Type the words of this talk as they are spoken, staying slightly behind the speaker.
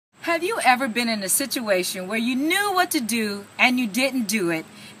Have you ever been in a situation where you knew what to do and you didn't do it,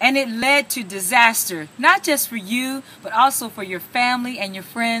 and it led to disaster, not just for you, but also for your family and your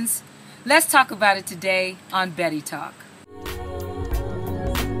friends? Let's talk about it today on Betty Talk.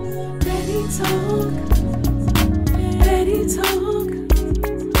 Betty Talk, Betty Talk,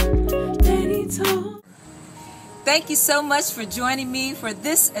 Betty Talk. Thank you so much for joining me for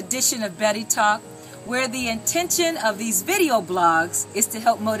this edition of Betty Talk, where the intention of these video blogs is to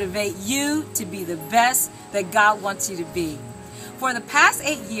help motivate you to be the best that God wants you to be. For the past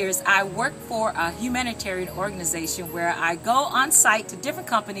 8 years, I work for a humanitarian organization where I go on site to different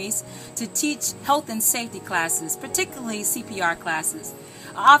companies to teach health and safety classes, particularly CPR classes.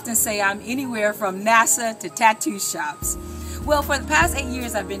 I often say I'm anywhere from NASA to tattoo shops. Well, for the past 8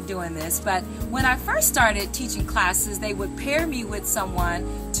 years I've been doing this, but when I first started teaching classes, they would pair me with someone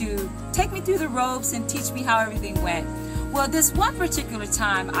to take me through the ropes and teach me how everything went. Well, this one particular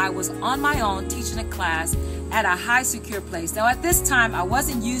time I was on my own teaching a class at a high secure place. Now at this time I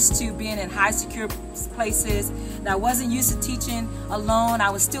wasn't used to being in high secure places, and I wasn't used to teaching alone.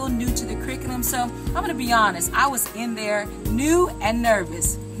 I was still new to the curriculum, so I'm going to be honest, I was in there new and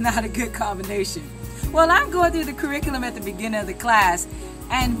nervous. Not a good combination. Well, I'm going through the curriculum at the beginning of the class,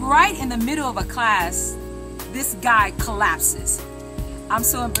 and right in the middle of a class, this guy collapses. I'm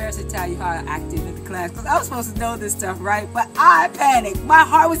so embarrassed to tell you how I acted in the class, because I was supposed to know this stuff, right? But I panicked. My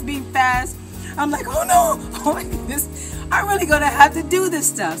heart was beating fast. I'm like, oh no, oh my goodness, I'm really going to have to do this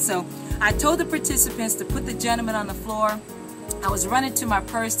stuff. So I told the participants to put the gentleman on the floor. I was running to my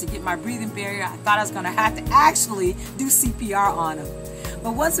purse to get my breathing barrier. I thought I was going to have to actually do CPR on him.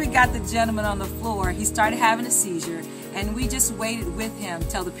 But once we got the gentleman on the floor, he started having a seizure, and we just waited with him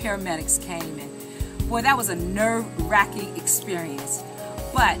till the paramedics came in. Boy, that was a nerve-wracking experience.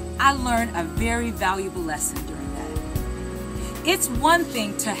 But I learned a very valuable lesson during that. It's one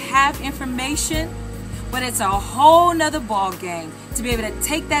thing to have information, but it's a whole nother ball game to be able to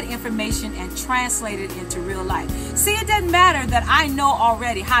take that information and translate it into real life. See, it doesn't matter that I know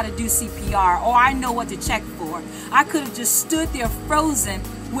already how to do CPR or I know what to check for. I could have just stood there frozen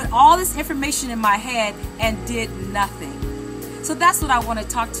with all this information in my head and did nothing. So that's what I want to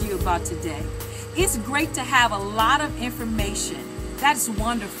talk to you about today. It's great to have a lot of information. That's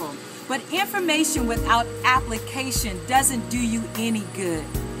wonderful. But information without application doesn't do you any good.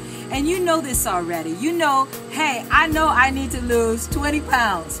 And you know this already. You know, hey, I know I need to lose 20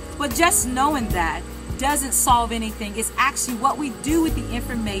 pounds. But just knowing that doesn't solve anything. It's actually what we do with the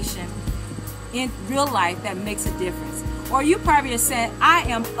information in real life that makes a difference. Or you probably are saying, I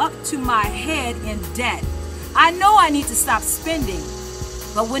am up to my head in debt. I know I need to stop spending.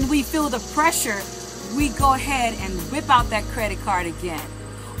 But when we feel the pressure, we go ahead and whip out that credit card again.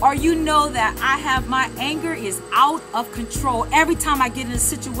 Or you know that my anger is out of control. Every time I get in a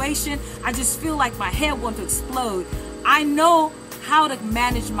situation, I just feel like my head wants to explode. I know how to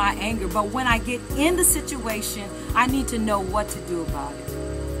manage my anger, but when I get in the situation, I need to know what to do about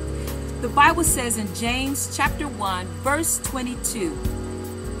it. The Bible says in James chapter 1, verse 22,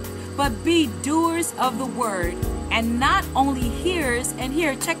 but be doers of the word and not only hearers, and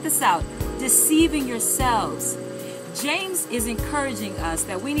here, check this out, deceiving yourselves. James is encouraging us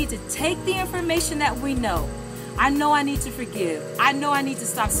that we need to take the information that we know. I know I need to forgive. I know I need to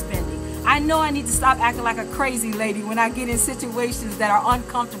stop spending. I know I need to stop acting like a crazy lady when I get in situations that are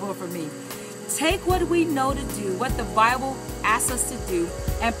uncomfortable for me. Take what we know to do, what the Bible asks us to do,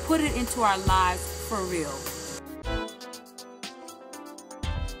 and put it into our lives for real.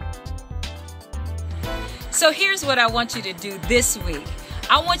 So here's what I want you to do this week.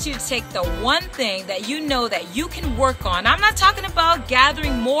 I want you to take the one thing that you know that you can work on. I'm not talking about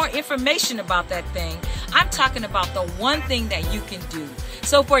gathering more information about that thing. I'm talking about the one thing that you can do.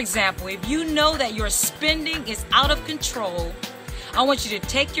 So for example, if you know that your spending is out of control, I want you to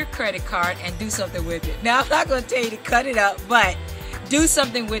take your credit card and do something with it. Now, I'm not going to tell you to cut it up, but do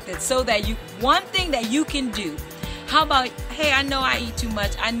something with it so that one thing that you can do. How about, hey, I know I eat too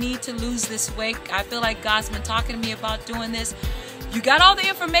much. I need to lose this weight. I feel like God's been talking to me about doing this. You got all the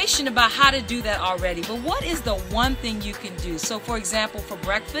information about how to do that already, but what is the one thing you can do? So for example, for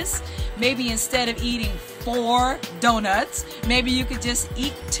breakfast, maybe instead of eating 4 donuts, maybe you could just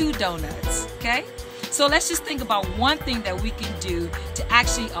eat 2 donuts, okay? So let's just think about one thing that we can do to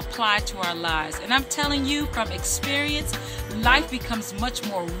actually apply to our lives. And I'm telling you from experience, life becomes much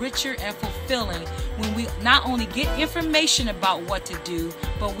more richer and fulfilling when we not only get information about what to do,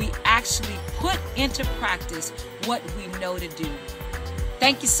 but we actually put into practice what we know to do.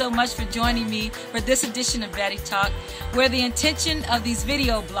 Thank you so much for joining me for this edition of Betty Talk, where the intention of these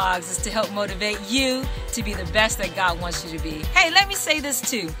video blogs is to help motivate you to be the best that God wants you to be. Hey, let me say this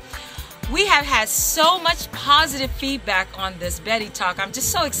too. We have had so much positive feedback on this Betty Talk. I'm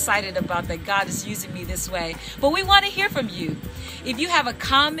just so excited about that God is using me this way. But we want to hear from you. If you have a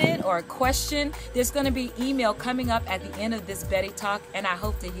comment or a question, there's going to be email coming up at the end of this Betty Talk, and I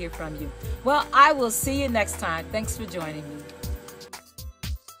hope to hear from you. Well, I will see you next time. Thanks for joining me.